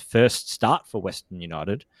it was his first start for Western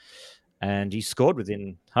United, and he scored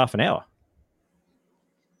within half an hour.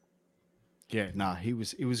 Yeah, no, he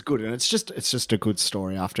was good, and it's just a good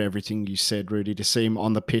story after everything you said, Rudy, to see him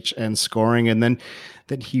on the pitch and scoring, and then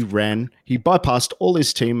he bypassed all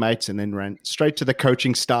his teammates and then ran straight to the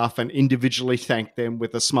coaching staff and individually thanked them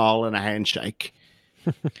with a smile and a handshake.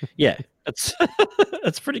 Yeah, it's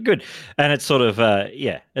pretty good, and it's sort of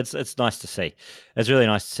it's nice to see. It's really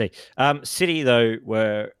nice to see. City though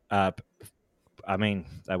were. They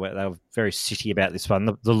were very City about this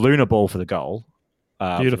one. The Luna ball for the goal,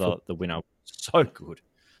 beautiful. For the winner, so good,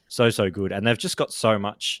 so good, and they've just got so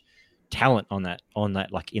much talent on that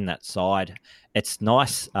like in that side. It's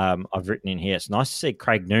nice. I've written in here. It's nice to see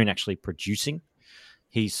Craig Noon actually producing.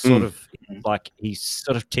 He's sort of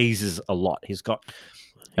teases a lot. He's got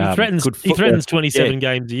he threatens 27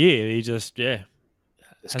 games a year. He just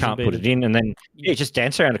can't put it in, and then he just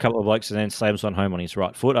dance around a couple of blokes and then slams one home on his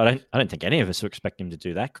right foot. I don't think any of us expect him to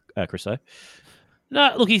do that, Chriso.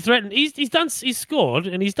 No, look, he threatened. He's scored,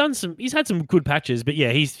 and he's had some good patches, but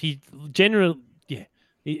yeah, he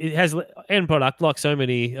has end product like so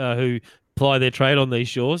many who ply their trade on these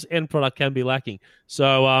shores. End product can be lacking.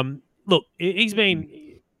 So look, he's been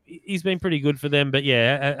pretty good for them, but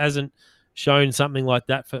yeah, hasn't shown something like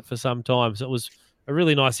that for some time. So it was a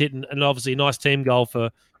really nice hit, and obviously a nice team goal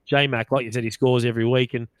for J-Mac. Like you said, he scores every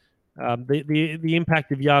week, and the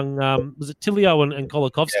impact of young was it Tilio and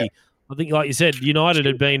Kolakovsky. Yeah. I think, like you said, United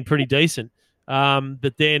had been pretty decent,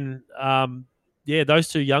 but then those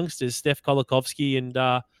two youngsters, Steph Kolakovsky and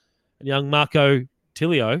young Marco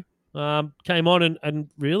Tilio, came on and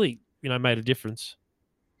really made a difference.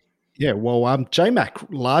 Yeah, well, J-Mac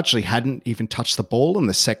largely hadn't even touched the ball in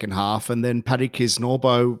the second half, and then Paddy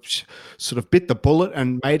Kisnorbo sort of bit the bullet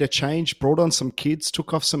and made a change, brought on some kids,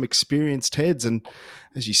 took off some experienced heads, and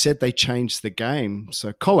as you said, they changed the game.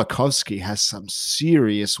 So Kolakovsky has some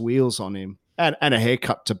serious wheels on him and a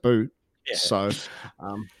haircut to boot. Yeah. So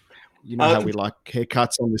how we like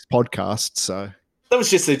haircuts on this podcast, so... That was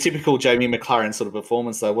just a typical Jamie McLaren sort of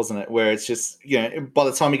performance, though, wasn't it? Where it's just, by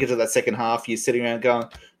the time you get to that second half, you're sitting around going...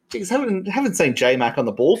 haven't seen J-Mac on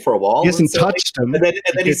the ball for a while. He hasn't touched him. And then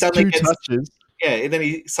he suddenly gets 2 touches. Yeah, and then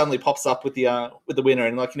he suddenly pops up with the winner,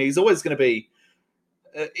 and he's always going to be.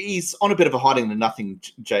 He's on a bit of a hiding to nothing,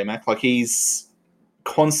 J-Mac. Like he's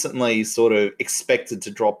constantly sort of expected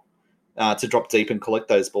to drop deep and collect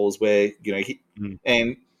those balls. Where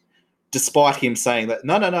and despite him saying that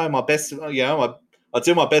no, my best, I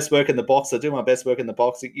do my best work in the box.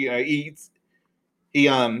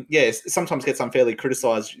 He sometimes gets unfairly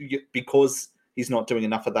criticised because he's not doing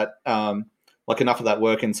enough of that, enough of that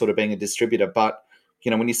work and sort of being a distributor. But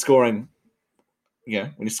when you're scoring,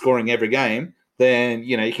 every game, then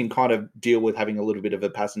you can kind of deal with having a little bit of a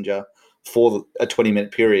passenger for a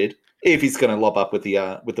 20-minute period if he's going to lob up with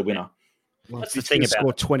the winner. Well, that's the thing about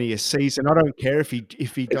score 20 a season. I don't care if he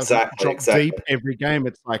doesn't drop deep every game.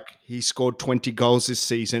 It's like he scored 20 goals this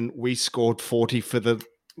season. We scored 40 for the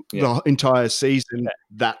entire season.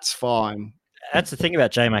 That's fine. That's the thing about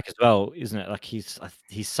J-Mac as well, isn't it? Like he's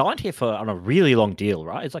signed here on a really long deal,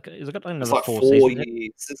 right? It's got another 4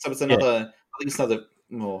 years. So it's another. I think it's another.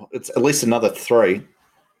 Well, it's at least another 3.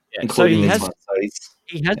 Yeah. So he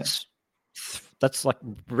has. That's like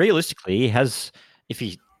realistically, he has. If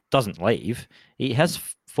he doesn't leave, he has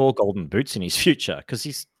 4 golden boots in his future because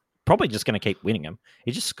he's probably just going to keep winning them.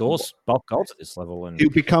 He just scores bulk goals at this level, and he'll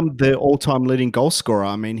become the all-time leading goal scorer.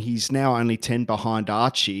 I mean, he's now only 10 behind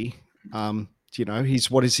Archie.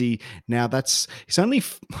 What is he now? He's only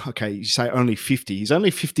you say only 50. He's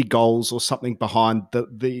only 50 goals or something behind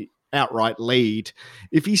the outright lead.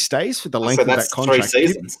 If he stays for the length of that contract, 3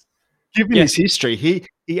 seasons. Given his history,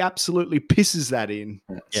 he absolutely pisses that in.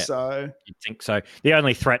 Yeah. So you'd think so. The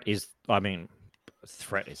only threat is,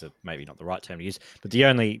 threat is maybe not the right term to use, but the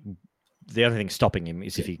only thing stopping him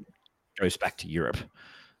is if he goes back to Europe.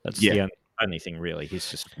 That's the only thing really. He's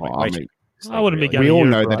just I wouldn't be going we to all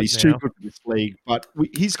Europe know right that he's now. too good for this league, but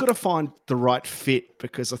he's got to find the right fit,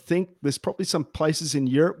 because I think there's probably some places in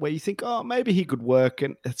Europe where you think, oh, maybe he could work,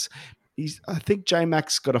 and I think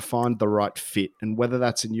J-Mac's got to find the right fit, and whether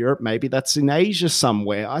that's in Europe, maybe that's in Asia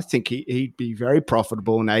somewhere. I think he'd be very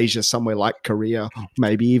profitable in Asia, somewhere like Korea,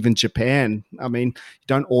 maybe even Japan. I mean, you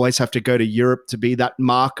don't always have to go to Europe to be that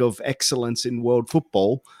mark of excellence in world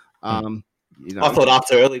football. I thought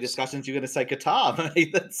after early discussions you were going to say Qatar.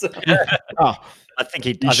 That's, I think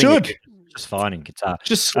he should. He'd be just fine in Qatar.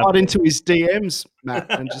 Just slide into his DMs, Matt,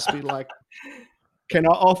 and just be like, can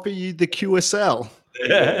I offer you the QSL?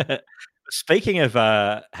 Speaking of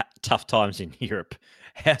tough times in Europe,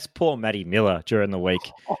 how's poor Matty Miller during the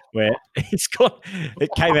week, where it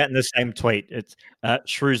came out in the same tweet. It's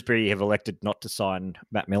Shrewsbury have elected not to sign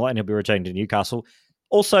Matt Miller, and he'll be returning to Newcastle.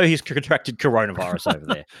 Also, he's contracted coronavirus over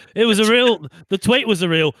there. The tweet was a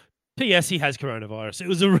real, P.S. he has coronavirus. It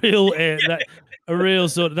was a real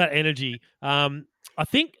sort of that energy. I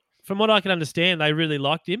think from what I can understand, they really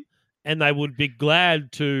liked him and they would be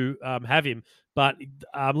glad to have him. But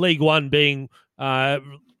League One being,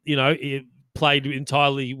 it played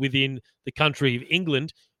entirely within the country of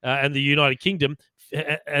England and the United Kingdom,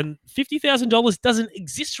 and $50,000 doesn't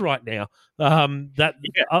exist right now.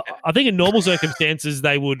 I think in normal circumstances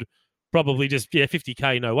they would probably just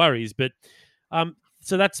 $50K, no worries. But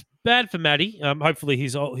so that's bad for Matty. Hopefully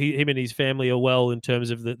him and his family are well in terms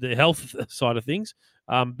of the health side of things.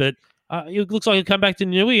 But it looks like he'll come back to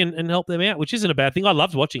Newey and help them out, which isn't a bad thing. I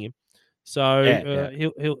loved watching him. So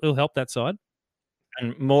he'll help that side.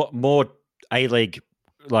 And more A-League,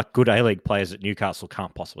 like good A-League players at Newcastle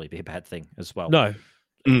can't possibly be a bad thing as well. No.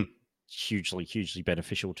 Hugely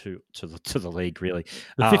beneficial to the league, really.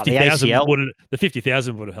 The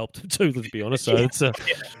 50,000 would have helped too, let's be honest. So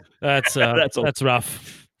that's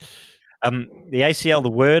rough. The ACL,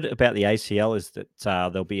 the word about the ACL is that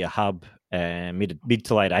there'll be a hub mid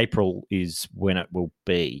to late April is when it will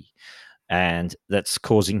be. And that's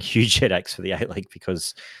causing huge headaches for the A-League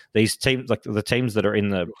because these teams, like the teams that are in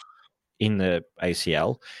the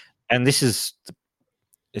ACL, and is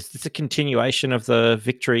this a continuation of the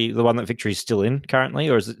Victory, the one that Victory is still in currently,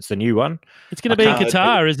 or is it the new one? It's going to be in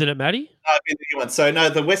Qatar, isn't it, Matty? No, it'll be the new one. So no,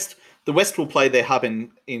 the West will play their hub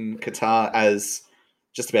in Qatar, as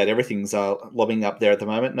just about everything's lobbing up there at the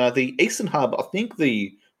moment. No, the Eastern hub, I think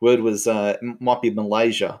the word was might be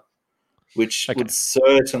Malaysia, which would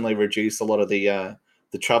certainly reduce a lot of the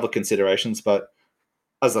travel considerations. But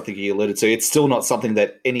as I think you alluded to, it's still not something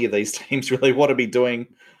that any of these teams really want to be doing,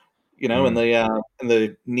 in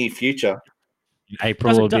the near future.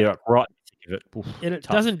 April will be right. And it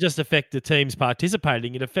doesn't just affect the teams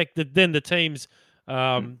participating; it affects then the teams,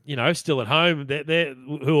 still at home. They're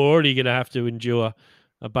who are already going to have to endure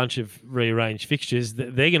a bunch of rearranged fixtures.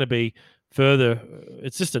 They're going to be further.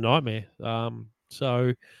 It's just a nightmare.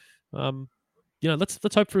 Let's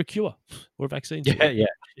hope for a cure or a vaccine.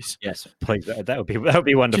 Yes, please. That would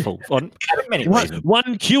be wonderful. On many reasons.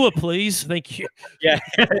 One cure, please. Thank you. Yeah.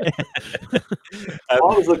 If I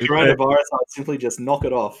was the coronavirus, I'd simply just knock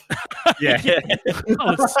it off. Yeah.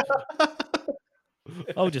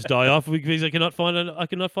 I'll just die off because I cannot find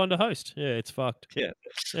a host. Yeah, it's fucked. Yeah.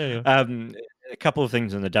 Anyway. A couple of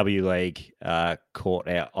things in the W League caught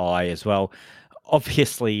our eye as well.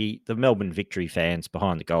 Obviously, the Melbourne Victory fans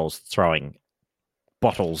behind the goals throwing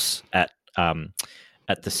bottles at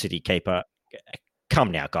the city keeper.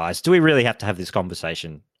 Come now, guys. Do we really have to have this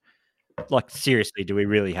conversation? Like, seriously, do we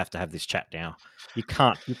really have to have this chat now? You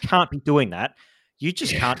can't be doing that. You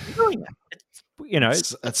just can't be doing that.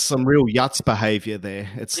 It's some real Yutz behavior there.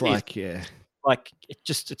 It's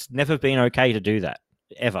never been okay to do that.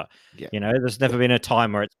 Ever. Yeah. There's never been a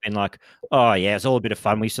time where it's been like, oh yeah, it's all a bit of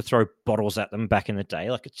fun. We used to throw bottles at them back in the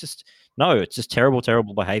day. Like, it's just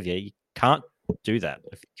terrible behavior. You can't do that.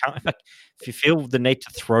 If you feel the need to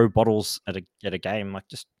throw bottles at a game, like,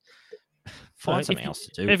 just find something else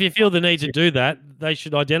to do. If you feel the need to do that, they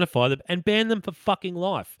should identify them and ban them for fucking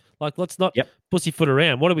life. Like, let's not pussyfoot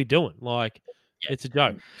around. What are we doing? like It's a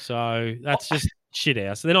joke. So that's just shit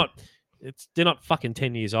house. They're not fucking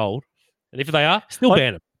 10 years old. And if they are, still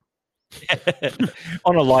ban them.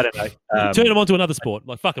 On a lighter note, turn them onto another sport.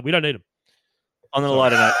 Like, fuck it, we don't need them. On a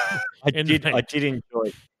lighter note, I did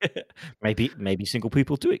enjoy. Maybe single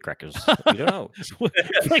people do it, crackers. We don't know.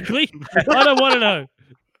 Frankly, I don't want to know.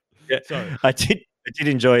 Yeah. Sorry. I did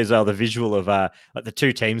enjoy as well the visual of the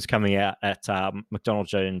two teams coming out at McDonald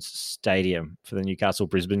Jones Stadium for the Newcastle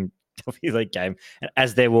Brisbane W League game, and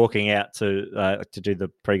as they're walking out to do the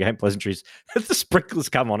pre-game pleasantries, the sprinklers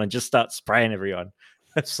come on and just start spraying everyone.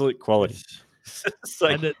 Absolute quality. Yes.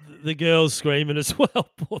 And the girls screaming as well.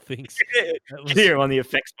 Poor things. You hear them on the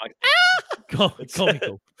effects mic.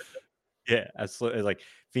 Comical. Yeah, absolutely. Like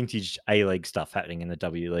vintage A-League stuff happening in the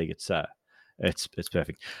W League. It's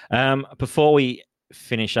perfect. Before we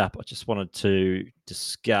finish up, I just wanted to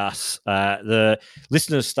discuss the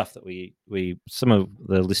listener stuff that we some of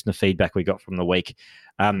the listener feedback we got from the week.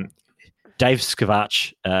 Dave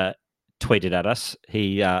Skavach tweeted at us.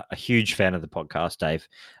 He a huge fan of the podcast, Dave,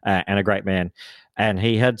 and a great man. And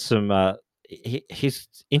he had some. He's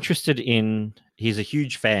interested in. He's a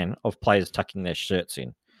huge fan of players tucking their shirts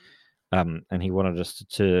in. And he wanted us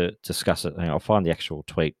to discuss it. I'll find the actual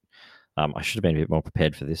tweet. I should have been a bit more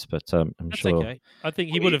prepared for this, but I'm That's sure. Okay. I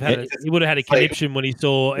think he would have had a conniption when he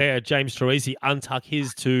saw James Troisi untuck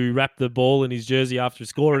his to wrap the ball in his jersey after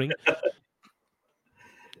scoring.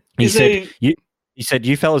 He said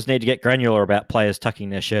you fellas need to get granular about players tucking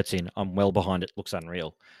their shirts in. I'm well behind it. Looks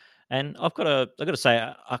unreal, and I've got to say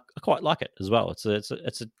I quite like it as well.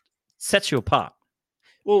 It sets you apart.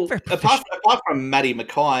 Well, apart from Matty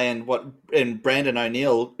Mackay and Brandon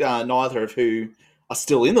O'Neill, neither of who are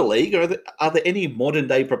still in the league, are there any modern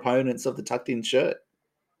day proponents of the tucked in shirt?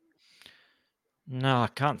 No, I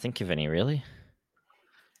can't think of any really.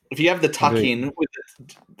 If you have the tuck in with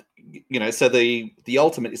it, so the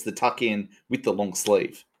ultimate is the tuck in with the long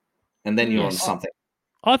sleeve, and then you're on something.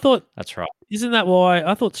 I thought that's right. Isn't that why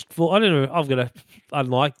I thought? I don't know.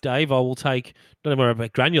 Unlike Dave, I will take. Don't worry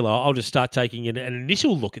about granular. I'll just start taking an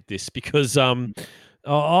initial look at this because I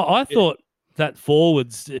thought that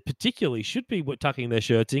forwards particularly should be tucking their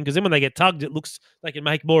shirts in because then when they get tugged, it looks they can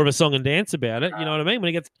make more of a song and dance about it. You know what I mean? When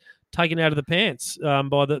it gets taken out of the pants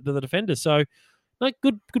by the defender. So,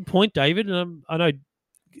 good point, David. And I know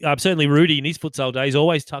certainly Rudy in his futsal days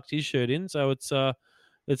always tucked his shirt in. So it's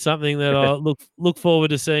something that I look forward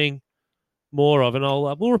to seeing more of, and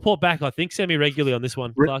we'll report back. I think semi-regularly on this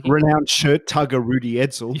one. Renowned shirt tugger Rudy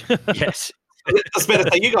Edsel. Yes. I was about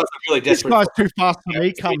to say, you guys are really desperate. This guy's too fast for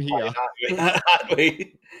me. Come here. Aren't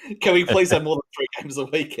we? Can we please have more than 3 games a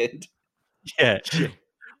weekend? Yeah.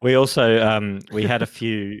 We also we had a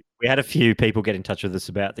few people get in touch with us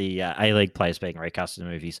about the A-League players being recast in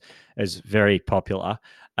the movies as very popular.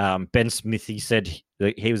 Ben Smith, he said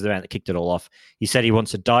he was the man that kicked it all off. He said he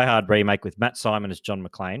wants a Die Hard remake with Matt Simon as John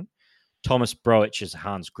McClane, Thomas Broich as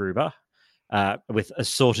Hans Gruber, with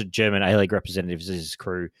assorted German A-League representatives as his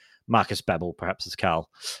crew, Marcus Babbel perhaps as Carl,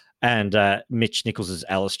 and Mitch Nichols as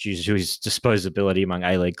Alice due to his disposability among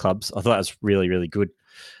A-League clubs. I thought that was really, really good.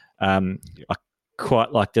 I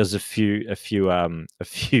quite like there's a few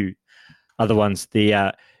other ones.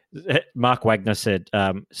 The Mark Wagner said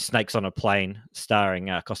Snakes on a Plane starring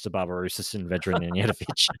Costa Barbarousis and Vedran and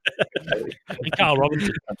Yedovich. And Carl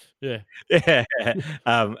Robinson. Yeah.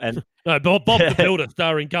 And Bob the Builder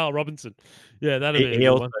starring Carl Robinson. Yeah, that'd be a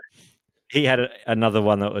good one. He had another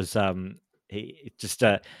one that was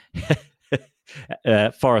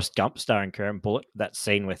Forrest Gump starring Karen Bullitt. That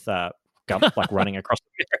scene with Gump like running across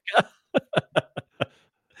America.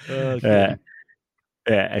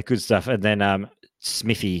 Good stuff. And then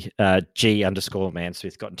Smithy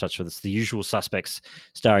G_Mansmith got in touch with us. The Usual Suspects,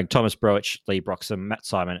 starring Thomas Broich, Lee Broxham, Matt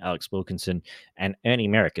Simon, Alex Wilkinson, and Ernie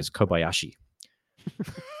Merrick as Kobayashi.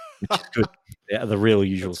 Which is good. Yeah, the real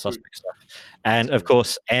Usual Suspects stuff. And of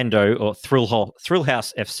course, Ando or Thrill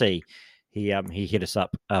House FC. He hit us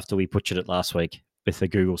up after we butchered it last week with a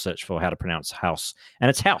Google search for how to pronounce house, and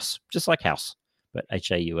it's house, just like house, but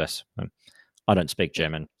Haus. I don't speak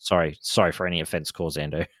German. Sorry for any offense caused,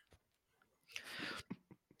 Ando.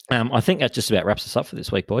 I think that just about wraps us up for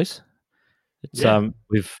this week, boys. It's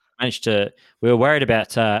we've managed to. We were worried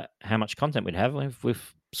about how much content we'd have.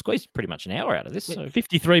 We've squeezed pretty much an hour out of this. So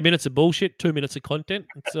 53 minutes of bullshit, 2 minutes of content.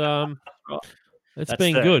 It's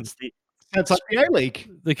been good. Sounds like the A-League.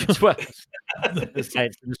 It's the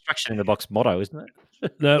Destruction in the Box motto, isn't it?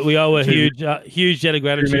 No, we owe a huge debt of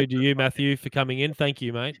gratitude to you, Matthew, for coming in. Thank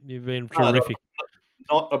you, mate. You've been terrific.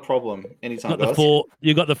 Not a problem. Anytime, guys.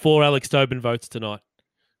 You got the 4 Alex Tobin votes tonight.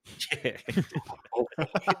 Yeah.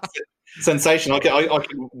 Sensational. I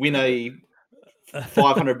can win a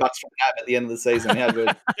 $500 from that at the end of the season. How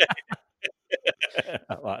good.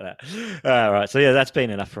 I like that. All right. So, that's been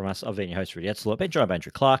enough from us. I've been your host, Rudy Edsel. I've been joined by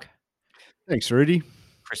Andrew Clark. Thanks, Rudy.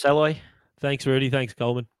 Chris Alloy. Thanks, Rudy. Thanks,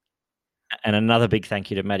 Coleman. And another big thank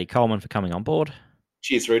you to Matty Coleman for coming on board.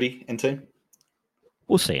 Cheers, Rudy and team.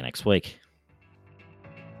 We'll see you next week.